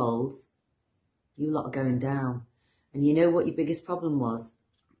this unfolds, you lot are going down. And you know what your biggest problem was?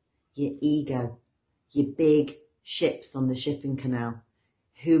 Your ego. Your big ships on the shipping canal.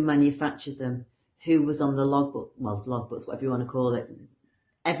 Who manufactured them? Who was on the logbooks, whatever you want to call it.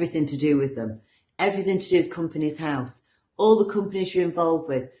 Everything to do with them. Everything to do with Companies House. All the companies you're involved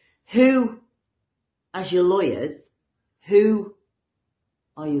with. Who, as your lawyers, who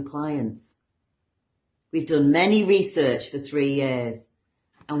are your clients? We've done many research for 3 years,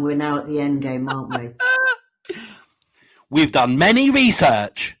 and we're now at the end game, aren't we? We've done many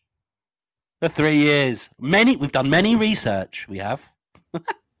research for 3 years. We've done many research. We have.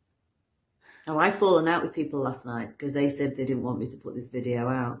 Oh, I've fallen out with people last night because they said they didn't want me to put this video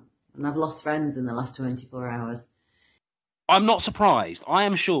out. And I've lost friends in the last 24 hours. I'm not surprised. I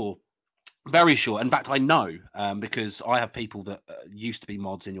am sure, very sure. In fact, I know because I have people that used to be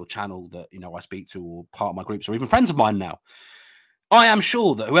mods in your channel that, you know, I speak to, or part of my groups, or even friends of mine now. I am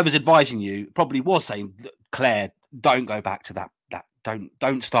sure that whoever's advising you probably was saying, Claire, don't go back to that.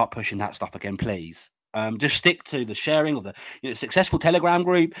 Don't start pushing that stuff again, please. Just stick to the sharing of the successful Telegram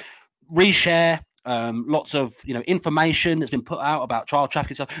group. Reshare lots of information that's been put out about child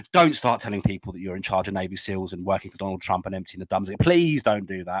trafficking stuff. Don't start telling people that you're in charge of Navy SEALs and working for Donald Trump and emptying the dumps. Please don't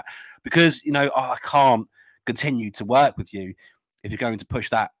do that, because I can't continue to work with you if you're going to push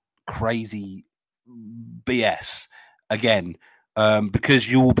that crazy BS again,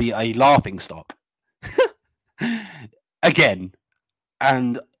 because you will be a laughing stock again,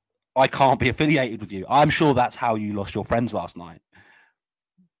 and I can't be affiliated with you. I'm sure that's how you lost your friends last night.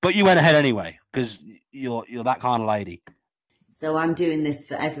 But you went ahead anyway, because you're that kind of lady. So I'm doing this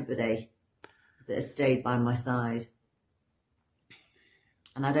for everybody that has stayed by my side.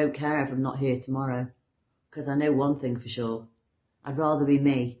 And I don't care if I'm not here tomorrow, because I know one thing for sure. I'd rather be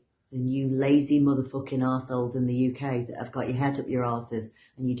me than you lazy motherfucking arseholes in the UK that have got your head up your arses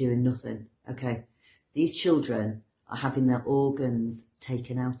and you're doing nothing, okay? These children are having their organs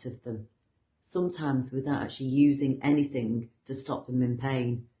taken out of them, sometimes without actually using anything to stop them in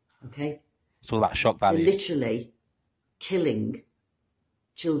pain. Okay? It's all about shock value. They're literally killing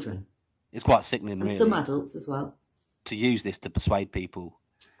children. It's quite sickening, and really. Some adults as well. To use this to persuade people.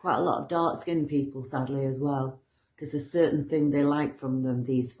 Quite a lot of dark-skinned people, sadly, as well. Because there's a certain thing they like from them,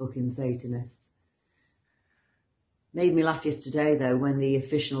 these fucking Satanists. Made me laugh yesterday, though, when the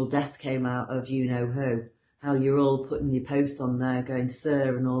official death came out of you-know-who. How you're all putting your posts on there going,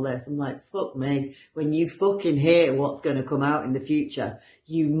 sir, and all this. I'm like, fuck me. When you fucking hear what's going to come out in the future,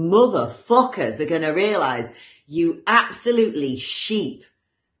 you motherfuckers are going to realise you absolutely sheep.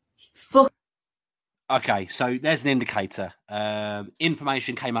 Fuck. Okay, so there's an indicator.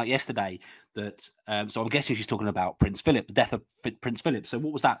 Information came out yesterday that, so I'm guessing she's talking about Prince Philip, the death of Prince Philip. So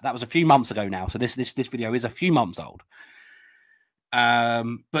what was that? That was a few months ago now. So this video is a few months old.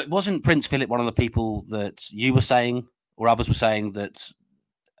 But wasn't Prince Philip one of the people that you were saying, or others were saying, that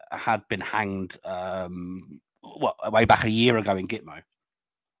had been hanged way back a year ago in Gitmo?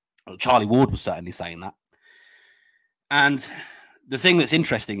 Charlie Ward was certainly saying that. And the thing that's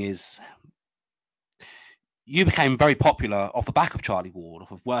interesting is you became very popular off the back of Charlie Ward,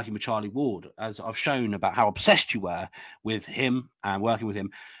 off of working with Charlie Ward, as I've shown about how obsessed you were with him and working with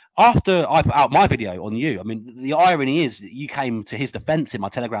him. After I put out my video on you, I mean, the irony is that you came to his defense in my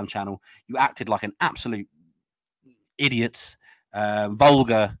Telegram channel. You acted like an absolute idiot,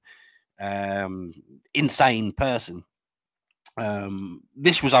 vulgar, insane person.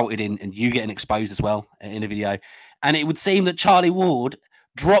 This resulted in you getting exposed as well in a video. And it would seem that Charlie Ward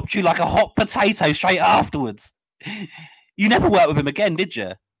dropped you like a hot potato straight afterwards. You never worked with him again, did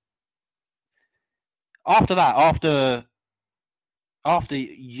you? After that, after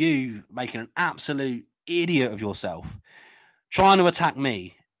you making an absolute idiot of yourself, trying to attack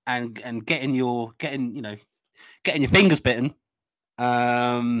me and getting your fingers bitten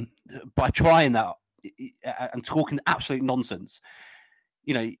by trying that and talking absolute nonsense,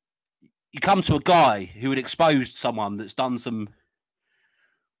 you come to a guy who had exposed someone that's done some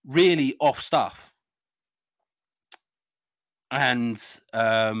really off stuff and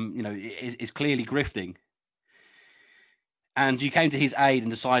is clearly grifting. And you came to his aid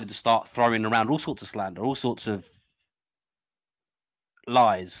and decided to start throwing around all sorts of slander, all sorts of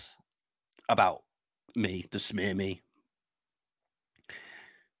lies about me, to smear me.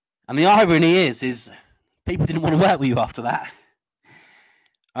 And the irony is people didn't want to work with you after that.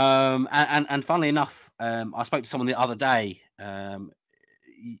 And funnily enough, I spoke to someone the other day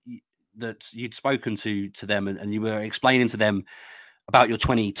that you'd spoken to them, and you were explaining to them about your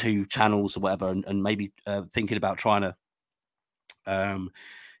 22 channels or whatever, and maybe thinking about trying to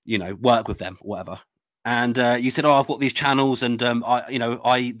work with them or whatever. And you said, I've got these channels, and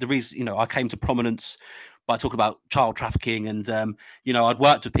I came to prominence by talking about child trafficking, and I'd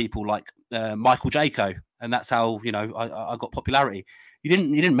worked with people like Michael Jaco, and that's how I got popularity. You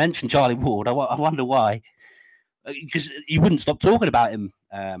didn't mention Charlie Ward. I wonder why, because you wouldn't stop talking about him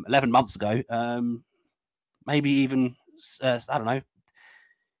 11 months ago, maybe even I don't know.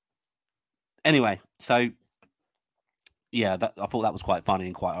 Anyway, so yeah, I thought that was quite funny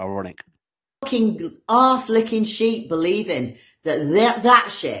and quite ironic. fucking arse-licking sheep believing that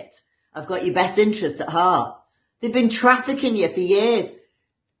shit have got your best interests at heart. They've been trafficking you for years.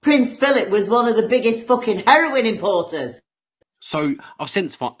 Prince Philip was one of the biggest fucking heroin importers. So I've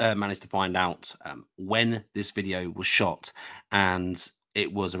since managed to find out when this video was shot, and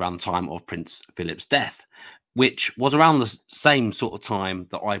it was around the time of Prince Philip's death, which was around the same sort of time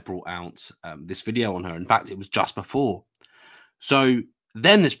that I brought out this video on her. In fact, it was just before. So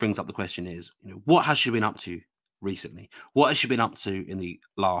then this brings up the question is, what has she been up to recently? What has she been up to in the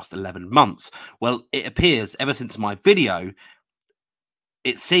last 11 months? Well, it appears ever since my video,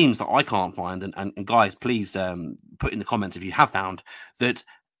 it seems that I can't find, and guys, please put in the comments if you have found, that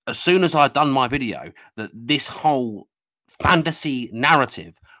as soon as I'd done my video, that this whole fantasy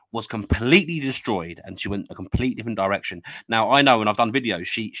narrative was completely destroyed and she went a completely different direction. Now, I know when I've done videos,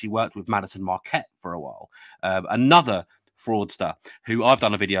 she worked with Madison Marquette for a while, another fraudster who I've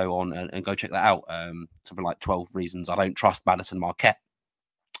done a video on, and go check that out, something like 12 Reasons I Don't Trust Madison Marquette.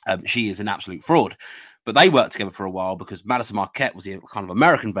 She is an absolute fraud. But they worked together for a while because Madison Marquette was the kind of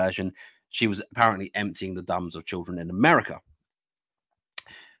American version. She was apparently emptying the dums of children in America.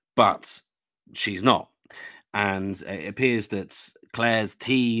 But she's not. And it appears that Claire's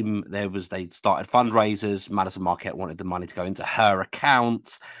team, they started fundraisers. Madison Marquette wanted the money to go into her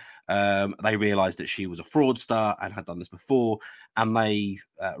account. They realized that she was a fraudster and had done this before. And they,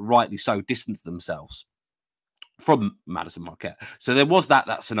 rightly so, distanced themselves from Madison Marquette. So there was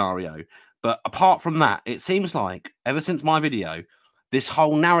that scenario. But apart from that, it seems like ever since my video, this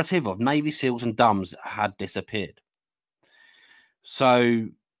whole narrative of Navy SEALs and dumbs had disappeared. So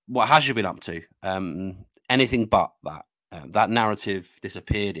what has she been up to? Anything but that. That narrative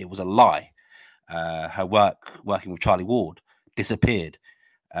disappeared. It was a lie. Her working with Charlie Ward disappeared.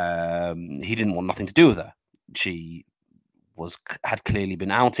 He didn't want nothing to do with her. She had clearly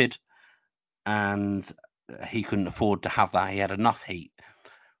been outed, and he couldn't afford to have that. He had enough heat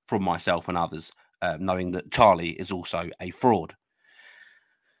from myself and others, knowing that Charlie is also a fraud.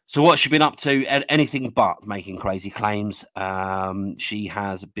 So what's she been up to? Anything but making crazy claims. She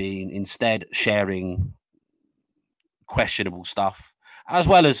has been instead sharing questionable stuff, as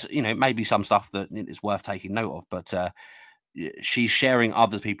well as, maybe some stuff that is worth taking note of, but she's sharing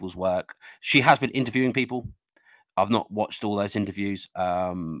other people's work. She has been interviewing people. I've not watched all those interviews,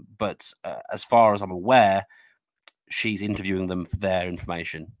 but as far as I'm aware, she's interviewing them for their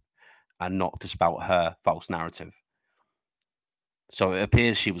information and not to spout her false narrative. So it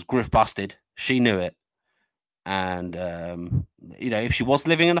appears she was grift busted. She knew it. And, if she was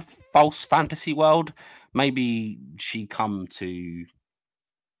living in a false fantasy world, maybe she come to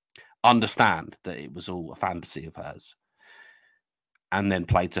understand that it was all a fantasy of hers and then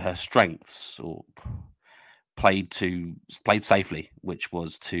played to her strengths, or played safely, which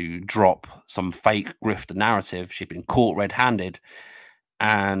was to drop some fake grifter narrative. She'd been caught red-handed,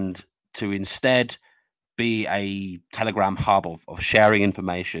 and to instead be a Telegram hub of sharing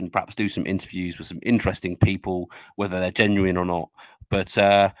information, perhaps do some interviews with some interesting people, whether they're genuine or not. But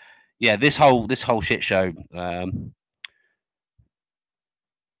yeah, this whole shit show,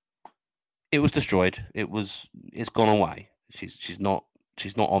 it was destroyed. It's gone away. She's not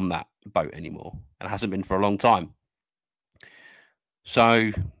on that boat anymore, and hasn't been for a long time.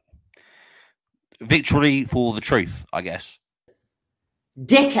 So victory for the truth, I guess.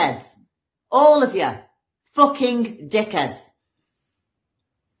 Dickheads. All of you. Fucking dickheads.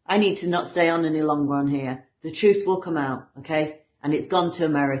 I need to not stay on any longer on here. The truth will come out, okay? And it's gone to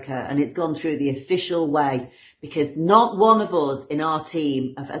America, and it's gone through the official way, because not one of us in our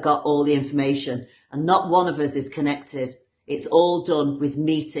team have got all the information, and not one of us is connected. It's all done with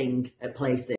meeting at places.